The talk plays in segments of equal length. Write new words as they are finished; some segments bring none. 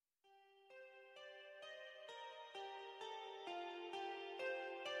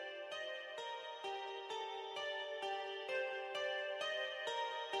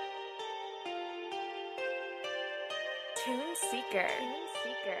Tune Seeker.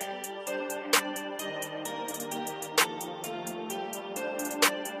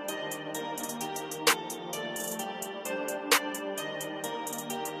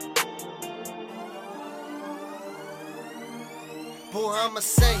 Boy, I'ma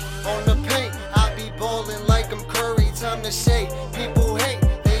say, on the paint, I be ballin' like I'm Curry, time to shake. People hate,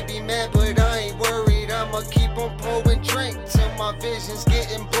 they be mad, but I ain't worried. I'ma keep on pouring drink till my vision's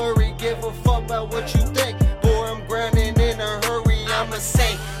getting blurry. Give a fuck about what you think, boy, I'm grinding in a hurry. I'ma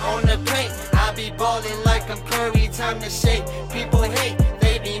say, on the paint, I be ballin' like I'm Curry, time to shake. People hate,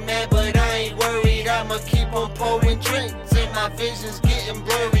 they be mad, but I ain't worried. I'ma keep on pouring drink till my vision's getting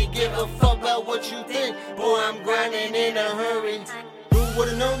blurry. Give a fuck about what you think, boy, I'm grinding in a hurry. Who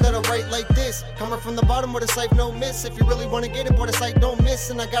would've known that I write like this? Coming from the bottom where the safe no miss. If you really wanna get it, boy, the sight don't miss.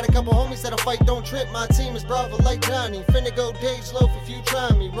 And I got a couple homies that'll fight, don't trip. My team is Bravo like Johnny. Finna go Dage Loaf if you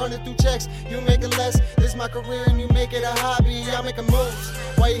try me. Running through checks, you making less. This my career and you make it a hobby. I'm making moves.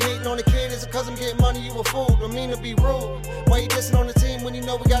 Why you hating on the kid? Is it cause I'm getting money? You a fool. Don't mean to be rude. Why you dissing on the team when you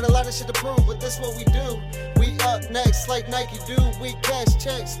know we got a lot of shit to prove? But this what we do. We up next like Nike do. We cash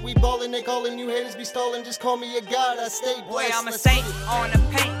checks. We ballin', they callin', you haters be stolen. Just call me a god, I stay blessed. Boy, I'm a saint on the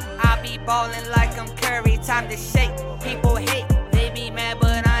paint. I be ballin' like I'm Curry, time to shake. People hate, they be mad,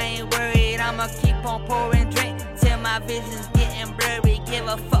 but I ain't worried. I'ma keep on pouring drink till my vision's getting blurry. Give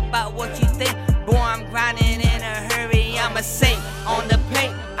a fuck about what you think, boy, I'm grinding in a hurry. I'm a saint on the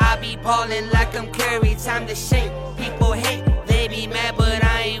paint. I be ballin' like I'm Curry, time to shake. People hate, they be mad, but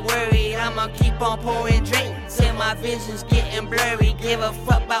I ain't worried. I'ma keep on pouring drink till my vision's getting blurry. Give a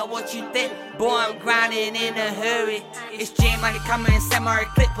fuck about what you think, boy, I'm grinding in a hurry. It's Jam like it coming in samurai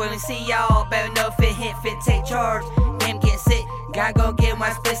clip. When we see y'all, better know if it hit, fit, take charge. Damn, getting sick, gotta go get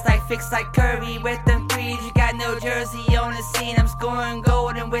my splits like fixed like Curry. With them threes, you got no jersey on the scene. I'm scoring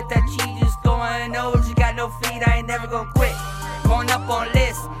gold, and with that cheese, you scoring O's. You got no feet, I ain't never gonna quit. Going up on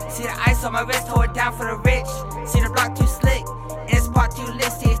list, see the ice on my wrist, hold it down for the rich. See the block too slick, and the spot too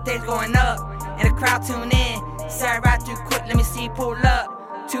lit, see the stage going up, and the crowd tune in. Say I ride too quick, let me see you pull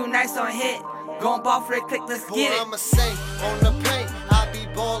up. Too nice on hit, gon' ball for the click, let's get it. Boy, I'ma say, on the paint, I be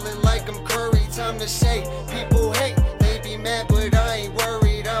ballin' like I'm Curry, time to shake. People hate, they be mad, but I ain't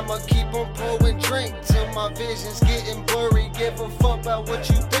worried. I'ma keep on pouring drink till my vision's getting blurry. Give a fuck about what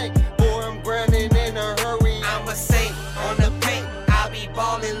you think, boy, I'm grinding in a hurry. I'ma say, on the paint, I be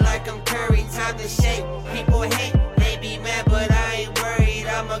ballin' like I'm Curry, time to shake. People hate, they be mad, but I ain't worried.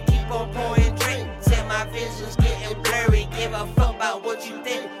 I'ma keep on pouring drink till my vision's getting blurry. Give a fuck about what you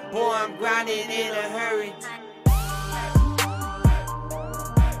think, boy, I'm grinding in a hurry.